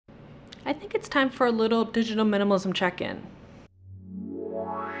I think it's time for a little digital minimalism check-in.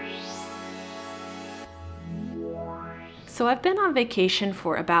 So I've been on vacation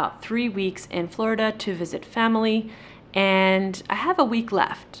for about 3 weeks in Florida to visit family, and I have a week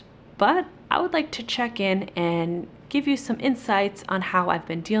left, but I would like to check in and give you some insights on how I've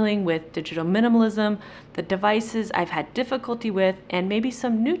been dealing with digital minimalism, the devices I've had difficulty with, and maybe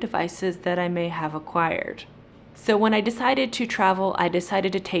some new devices that I may have acquired. So when I decided to travel, I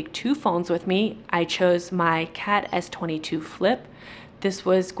decided to take 2 phones with me. I chose my CAT S22 Flip. This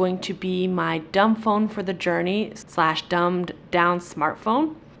was going to be my dumb phone for the journey / dumbed down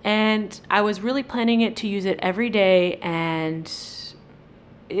smartphone. And I was really planning to use it every day, and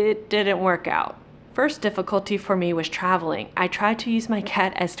it didn't work out. First difficulty for me was traveling. I tried to use my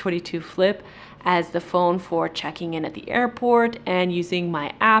CAT S22 Flip as the phone for checking in at the airport and using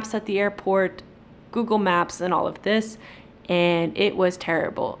my apps at the airport, Google Maps and all of this, and it was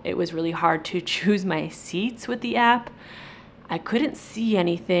terrible. It was really hard to choose my seats with the app. I couldn't see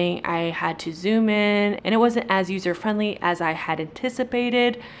anything. I had to zoom in, and it wasn't as user-friendly as I had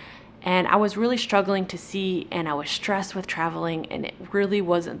anticipated. And I was really struggling to see, and I was stressed with traveling, and it really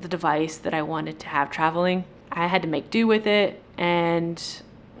wasn't the device that I wanted to have traveling. I had to make do with it, and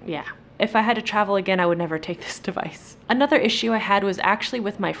yeah. If I had to travel again, I would never take this device. Another issue I had was actually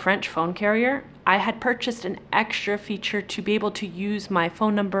with my French phone carrier. I had purchased an extra feature to be able to use my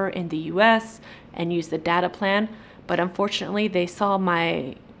phone number in the US and use the data plan, but unfortunately they saw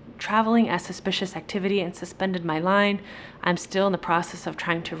my traveling as suspicious activity and suspended my line. I'm still in the process of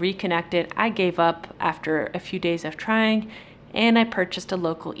trying to reconnect it. I gave up after a few days of trying, and I purchased a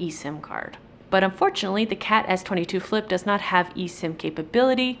local eSIM card. But unfortunately, the CAT S22 Flip does not have eSIM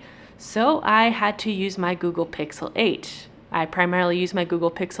capability, so I had to use my Google Pixel 8. I primarily use my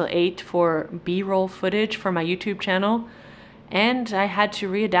Google Pixel 8 for B-roll footage for my YouTube channel, and I had to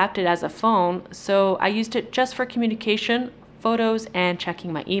readapt it as a phone, so I used it just for communication, photos, and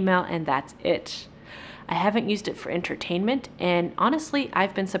checking my email, and that's it. I haven't used it for entertainment, and honestly,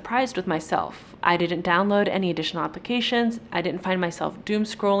 I've been surprised with myself. I didn't download any additional applications, I didn't find myself doom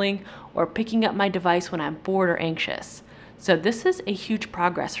scrolling or picking up my device when I'm bored or anxious. So this is a huge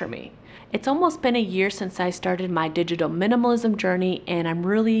progress for me. It's almost been a year since I started my digital minimalism journey, and I'm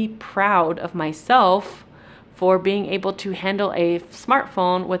really proud of myself for being able to handle a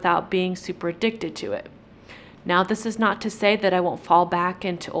smartphone without being super addicted to it. Now, this is not to say that I won't fall back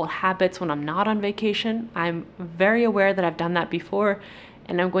into old habits when I'm not on vacation. I'm very aware that I've done that before,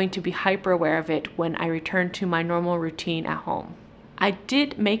 and I'm going to be hyper aware of it when I return to my normal routine at home. I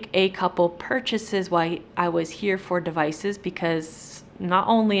did make a couple purchases while I was here for devices, because not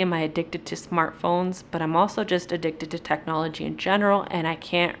only am I addicted to smartphones, but I'm also just addicted to technology in general, and I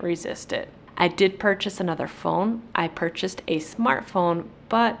can't resist it. I did purchase another phone. I purchased a smartphone,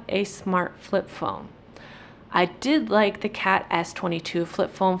 but a smart flip phone. I did like the CAT S22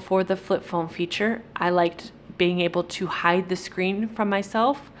 Flip Phone for the flip phone feature. I liked being able to hide the screen from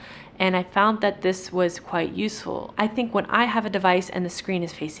myself, and I found that this was quite useful. I think when I have a device and the screen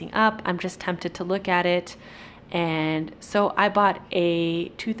is facing up, I'm just tempted to look at it, and so I bought a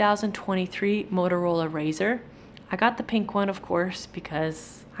 2023 Motorola Razr. I got the pink one, of course,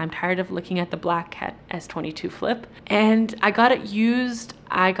 because I'm tired of looking at the black CAT S22 Flip. And I got it used.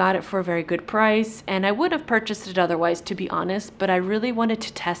 I got it for a very good price, and I would have purchased it otherwise, to be honest, but I really wanted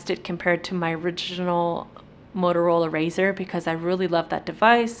to test it compared to my original Motorola Razr because I really love that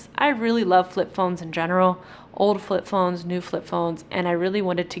device. I really love flip phones in general, old flip phones, new flip phones, and I really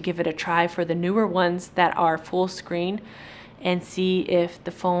wanted to give it a try for the newer ones that are full screen and see if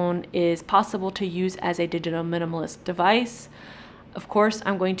the phone is possible to use as a digital minimalist device. Of course,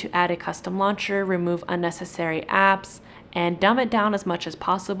 I'm going to add a custom launcher, remove unnecessary apps, and dumb it down as much as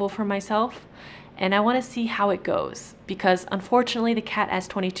possible for myself. And I want to see how it goes, because unfortunately the CAT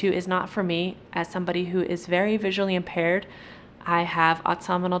S22 is not for me. As somebody who is very visually impaired, I have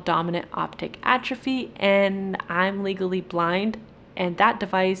autosomal dominant optic atrophy, and I'm legally blind, and that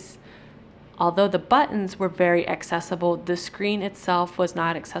device, although the buttons were very accessible, the screen itself was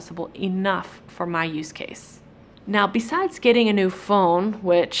not accessible enough for my use case. Now, besides getting a new phone,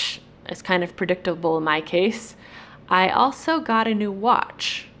 which is kind of predictable in my case, I also got a new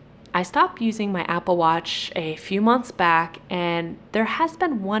watch. I stopped using my Apple Watch a few months back, and there has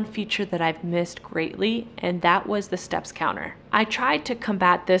been one feature that I've missed greatly, and that was the steps counter. I tried to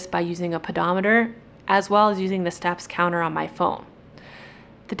combat this by using a pedometer, as well as using the steps counter on my phone.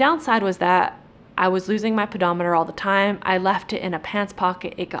 The downside was that I was losing my pedometer all the time. I left it in a pants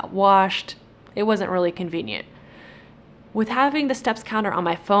pocket, it got washed. It wasn't really convenient. With having the steps counter on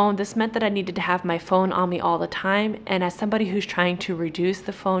my phone, this meant that I needed to have my phone on me all the time. And as somebody who's trying to reduce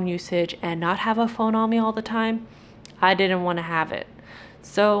the phone usage and not have a phone on me all the time, I didn't want to have it.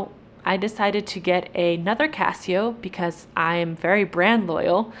 So I decided to get another Casio because I am very brand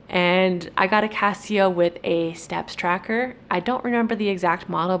loyal, and I got a Casio with a steps tracker. I don't remember the exact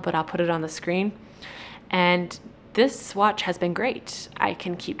model, but I'll put it on the screen. And this watch has been great. I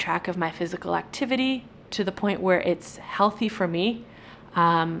can keep track of my physical activity to the point where it's healthy for me.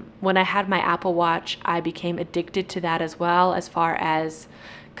 When I had my Apple Watch, I became addicted to that as well, as far as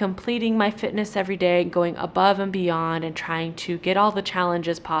completing my fitness every day, going above and beyond, and trying to get all the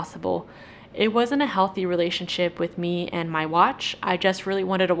challenges possible. It wasn't a healthy relationship with me and my watch. I just really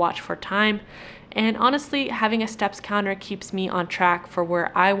wanted a watch for time. And honestly, having a steps counter keeps me on track for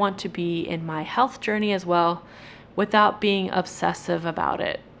where I want to be in my health journey as well, without being obsessive about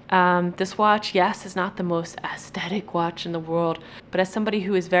it. This watch, yes, is not the most aesthetic watch in the world, but as somebody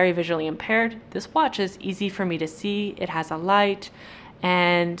who is very visually impaired, this watch is easy for me to see. It has a light,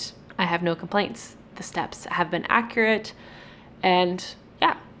 and I have no complaints. The steps have been accurate, and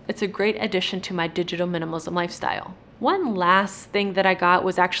yeah, it's a great addition to my digital minimalism lifestyle. One last thing that I got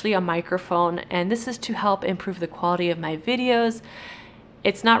was actually a microphone, and this is to help improve the quality of my videos.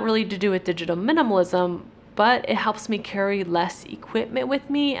 It's not really to do with digital minimalism, but it helps me carry less equipment with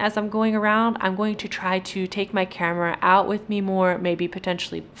me as I'm going around. I'm going to try to take my camera out with me more, maybe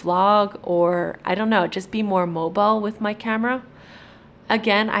potentially vlog, or I don't know, just be more mobile with my camera.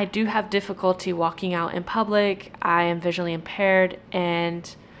 Again, I do have difficulty walking out in public. I am visually impaired,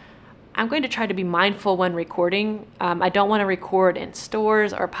 and I'm going to try to be mindful when recording. I don't want to record in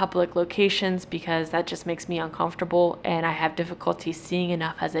stores or public locations because that just makes me uncomfortable, and I have difficulty seeing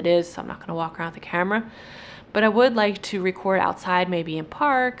enough as it is, so I'm not going to walk around with the camera. But I would like to record outside, maybe in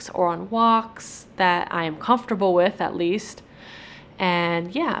parks or on walks that I am comfortable with at least,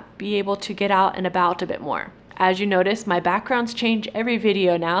 and yeah, be able to get out and about a bit more. As you notice, my backgrounds change every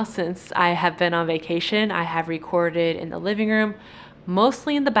video now since I have been on vacation. I have recorded in the living room,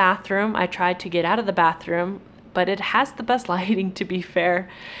 mostly in the bathroom. I tried to get out of the bathroom, but it has the best lighting, to be fair.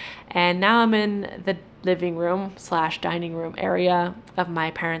 And now I'm in the living room / dining room area of my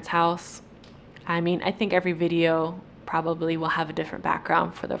parents' house. I mean, I think every video probably will have a different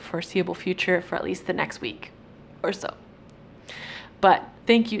background for the foreseeable future, for at least the next week or so. But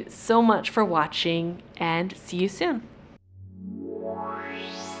thank you so much for watching, and see you soon.